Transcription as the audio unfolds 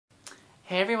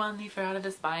Hey everyone, Leigh out of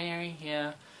this binary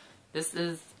here. This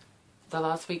is the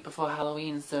last week before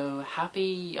Halloween, so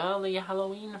happy early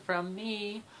Halloween from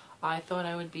me. I thought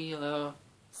I would be a little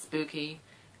spooky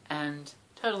and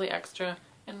totally extra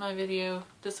in my video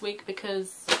this week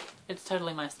because it's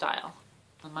totally my style.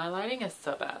 My lighting is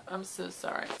so bad, I'm so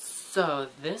sorry. So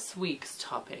this week's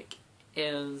topic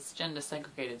is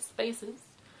gender-segregated spaces.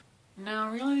 Now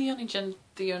really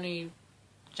the only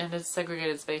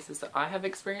gender-segregated spaces that I have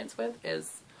experience with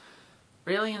is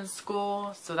really in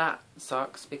school, so that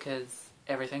sucks because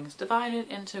everything's divided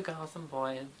into girls and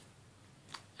boys.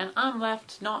 And I'm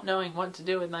left not knowing what to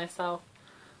do with myself.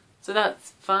 So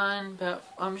that's fine, but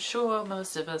I'm sure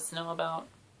most of us know about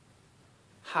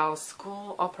how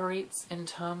school operates in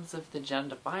terms of the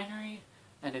gender binary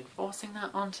and enforcing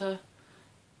that onto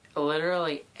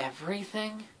literally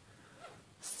everything.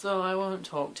 So I won't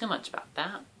talk too much about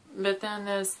that. But then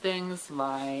there's things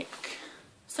like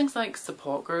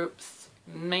support groups,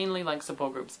 mainly like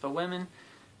support groups for women,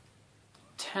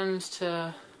 tend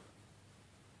to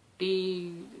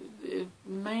be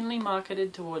mainly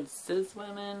marketed towards cis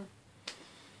women,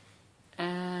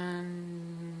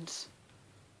 and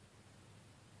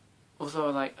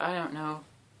also like, I don't know,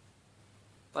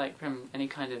 like from any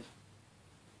kind of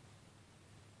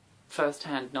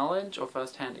first-hand knowledge or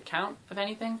first-hand account of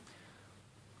anything.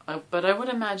 But I would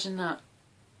imagine that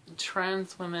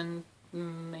trans women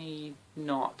may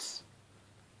not,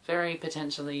 very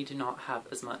potentially do not have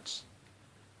as much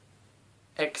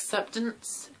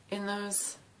acceptance in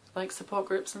those, like, support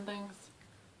groups and things,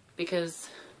 because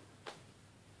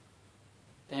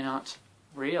they're not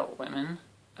real women,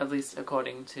 at least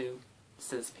according to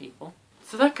cis people.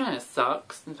 So that kind of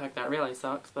sucks. In fact, that really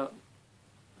sucks, but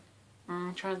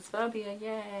transphobia,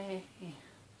 yay!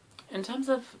 In terms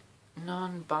of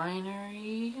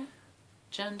non-binary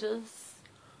genders,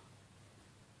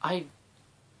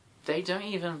 they don't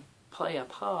even play a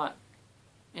part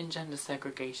in gender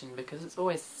segregation because it's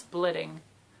always splitting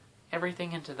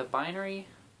everything into the binary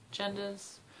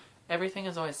genders. Everything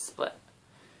is always split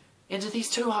into these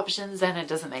two options and it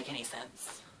doesn't make any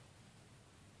sense.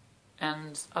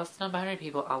 And us non-binary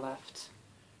people are left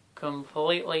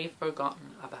completely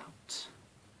forgotten about.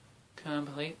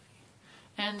 Completely.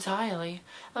 Entirely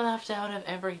left out of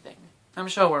everything. I'm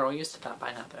sure we're all used to that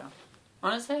by now though.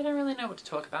 Honestly, I don't really know what to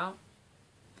talk about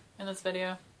in this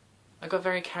video. I got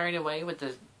very carried away with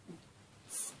the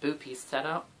spoopy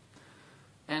setup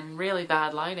and really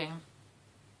bad lighting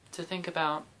to think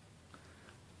about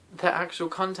the actual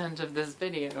content of this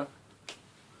video.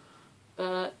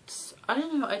 But I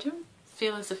don't know, I don't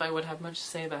feel as if I would have much to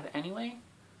say about it anyway.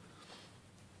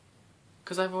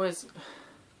 Because I've always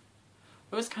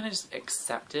kind of just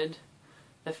accepted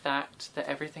the fact that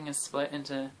everything is split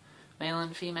into male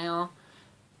and female,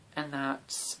 and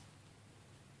that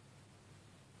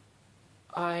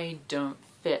I don't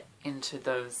fit into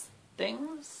those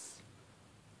things.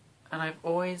 And I've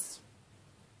always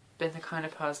been the kind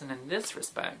of person in this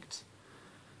respect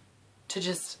to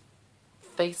just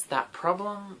face that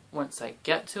problem once I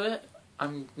get to it.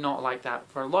 I'm not like that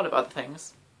for a lot of other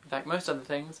things, in fact most other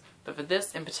things, but for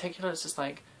this in particular it's just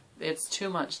like, it's too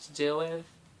much to deal with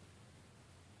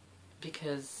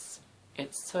because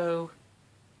it's so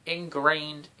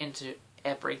ingrained into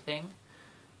everything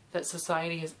that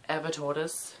society has ever taught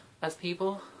us as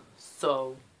people.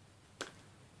 So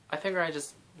I figure I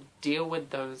just deal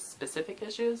with those specific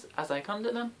issues as I come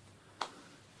to them.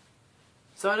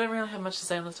 So I don't really have much to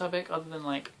say on this topic other than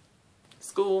like,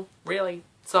 school really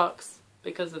sucks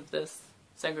because of this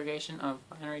segregation of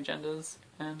binary genders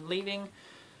and leaving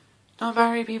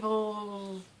non-binary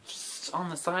people just on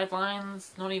the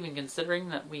sidelines, not even considering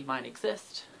that we might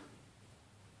exist.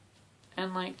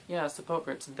 And like, yeah, support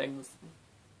groups and things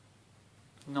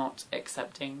not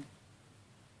accepting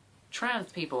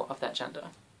trans people of that gender.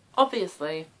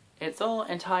 Obviously, it's all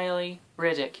entirely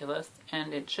ridiculous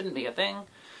and it shouldn't be a thing,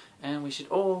 and we should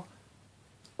all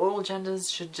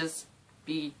genders should just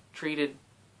be treated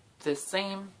the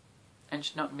same and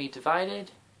should not be divided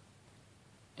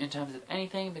in terms of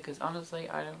anything, because honestly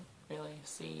I don't really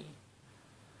see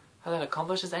how that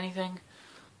accomplishes anything.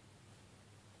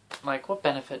 Like, what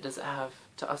benefit does it have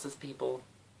to us as people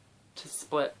to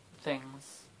split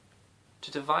things,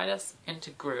 to divide us into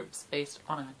groups based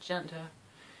on our gender,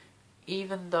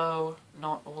 even though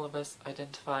not all of us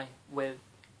identify with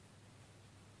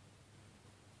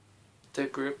the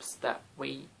groups that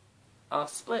we are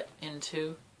split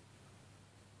into?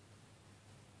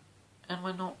 And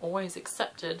we're not always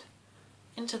accepted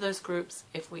into those groups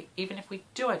even if we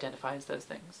do identify as those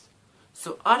things.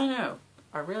 So I don't know.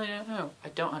 I really don't know. I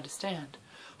don't understand.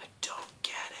 I don't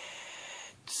get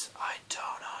it. I I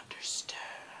don't understand.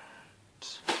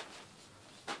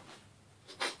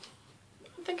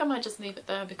 I think I might just leave it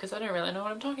there because I don't really know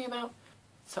what I'm talking about.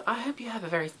 So I hope you have a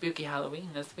very spooky Halloween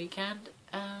this weekend,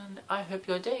 and I hope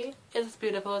your day is as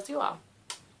beautiful as you are.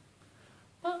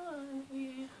 Bye.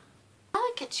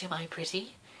 I'll get you, my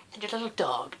pretty, and your little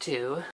dog too.